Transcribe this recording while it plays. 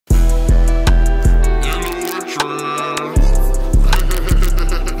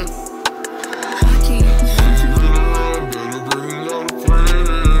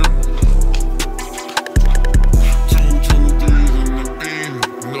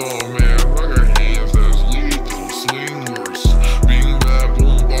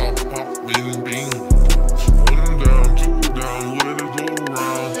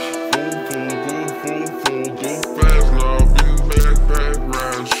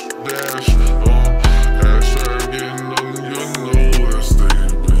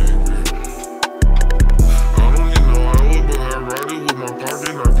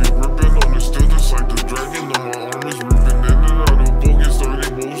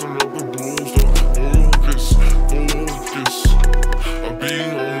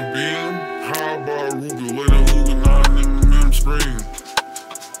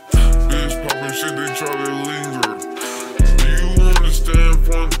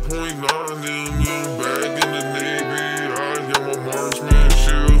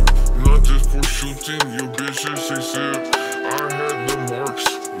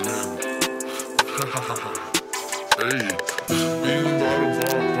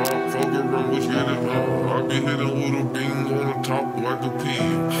hitting with a beam on the top like a pea.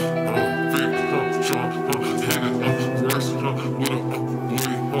 Big shot, hit it rest with a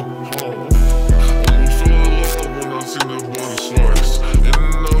booty, almost fell in love when I seen that butter slice. In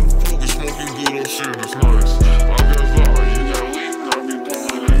and out of focus, smoking good, oh shit, it's nice. I got fly, you got lean, I be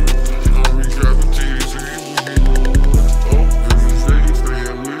doing it. We got the TC, we be rolling. Oh, in these days,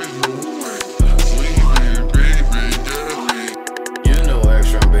 staying with it, no way. Lean, baby, get me. You know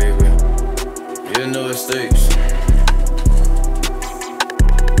Xrin, baby. You know it stakes.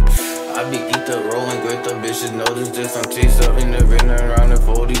 I be eat up, rolling great up, bitches notice different teeth up in the ring around the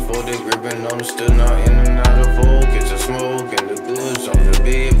 40, gripping on the still not in and out of vogue. Get the smoke and the goods on the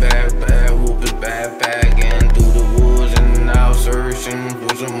big bad whoop is backpacking through the woods and out searching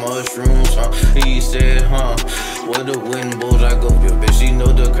for some mushrooms, He said, where the wind blows I go, your bitch, she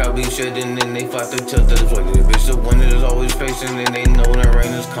know the crowd be shedding and they fight to tell this way. The bitch, the wind is always facing and they know the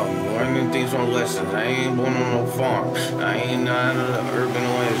rain is coming. Learning things from lessons. I ain't born on no farm. I ain't out of the urban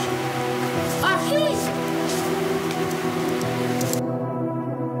legend.